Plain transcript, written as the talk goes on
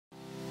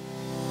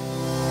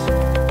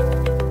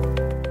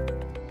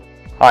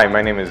Hi,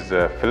 my name is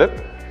Philip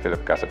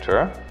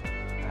Gasaatura,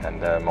 and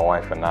my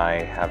wife and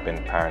I have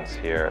been parents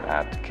here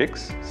at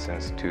KICS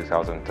since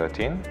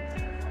 2013.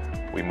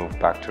 We moved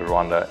back to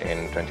Rwanda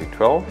in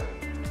 2012,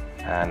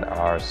 and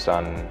our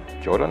son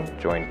Jordan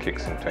joined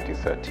KICS in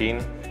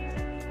 2013.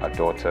 Our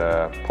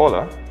daughter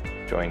Paula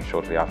joined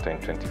shortly after in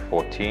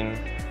 2014,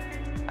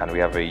 and we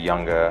have a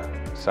younger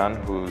son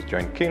who's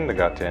joined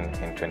kindergarten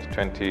in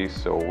 2020,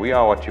 so we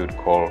are what you would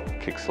call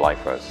KICS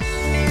Lifers.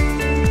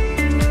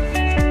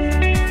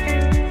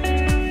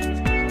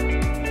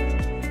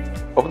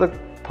 Over the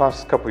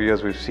past couple of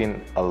years, we've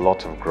seen a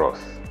lot of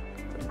growth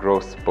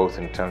both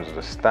in terms of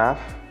the staff,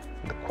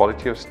 the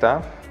quality of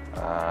staff,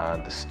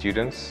 the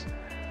students.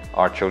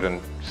 Our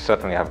children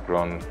certainly have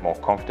grown more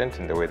confident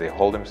in the way they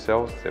hold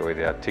themselves, the way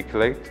they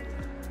articulate.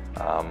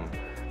 And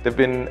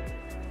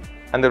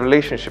the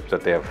relationships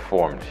that they have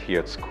formed here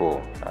at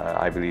school,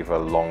 I believe, are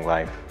long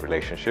life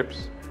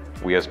relationships.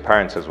 We as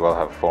parents as well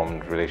have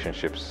formed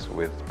relationships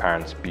with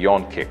parents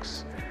beyond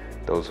KICS.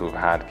 Those who've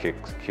had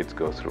kids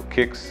go through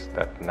KICS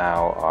that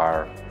now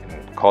are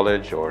in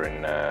college or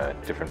in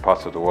different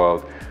parts of the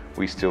world,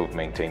 we still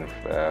maintain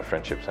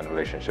friendships and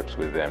relationships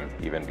with them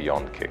even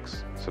beyond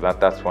KICS. So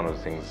that's one of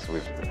the things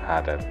we've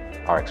had at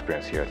our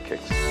experience here at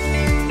KICS.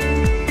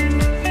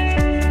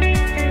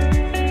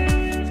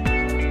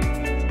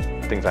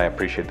 The things I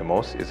appreciate the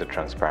most is the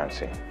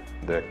transparency.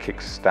 The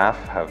KICS staff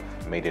have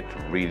made it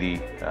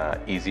really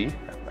easy,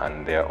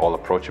 and they're all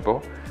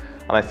approachable.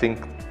 And I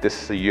think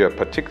this year,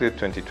 particularly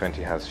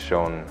 2020, has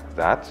shown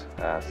that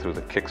through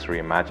the KICS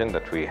Reimagined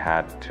that we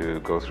had to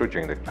go through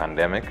during the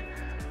pandemic.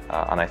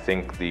 And I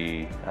think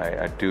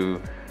I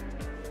do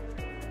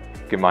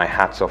give my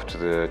hats off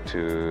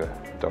to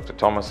Dr.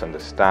 Thomas and the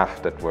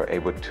staff that were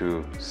able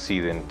to see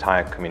the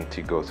entire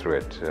community go through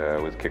it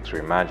with KICS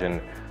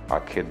Reimagined. Our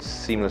kids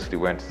seamlessly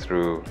went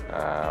through,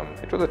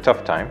 it was a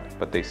tough time,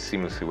 but they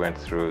seamlessly went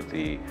through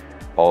the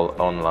all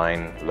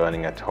online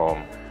learning at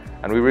home.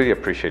 And we really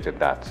appreciated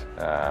that,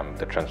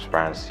 the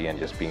transparency and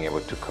just being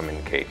able to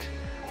communicate.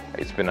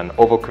 It's been an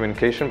over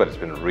communication, but it's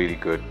been really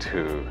good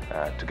to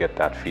get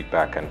that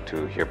feedback and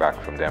to hear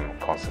back from them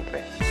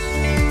constantly.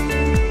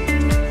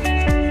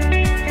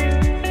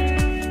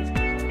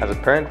 As a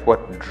parent,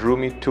 what drew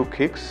me to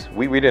KICS,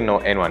 we didn't know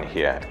anyone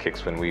here at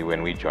KICS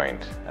when we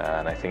joined.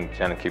 And I think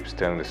Janet keeps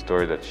telling the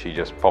story that she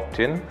just popped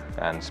in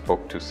and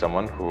spoke to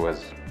someone who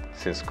has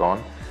since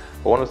gone.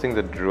 But one of the things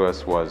that drew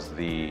us was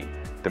the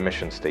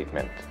mission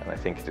statement, and I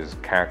think it is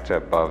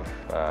character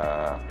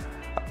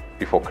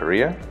before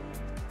career,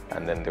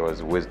 and then there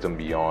was wisdom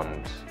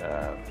beyond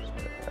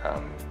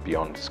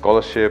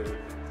scholarship.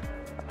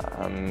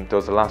 There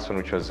was the last one,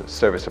 which was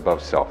service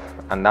above self,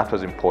 and that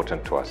was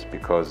important to us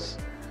because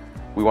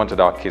we wanted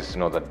our kids to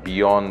know that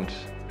beyond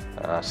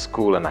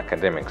school and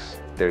academics,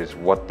 there is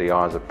what they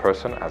are as a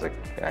person, as a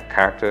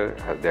character,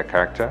 their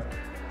character.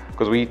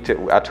 Because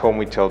at home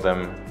we tell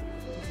them,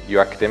 your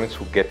academics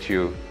will get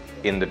you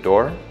in the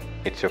door.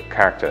 It's your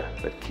character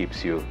that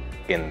keeps you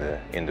in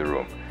the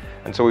room.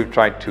 And so we've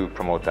tried to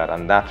promote that,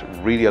 and that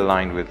really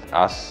aligned with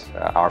us,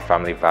 our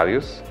family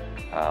values,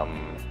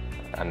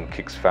 and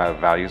KICS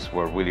values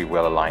were really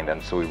well aligned,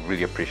 and so we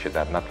really appreciate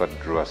that, and that's what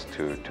drew us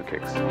to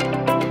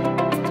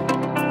KICS.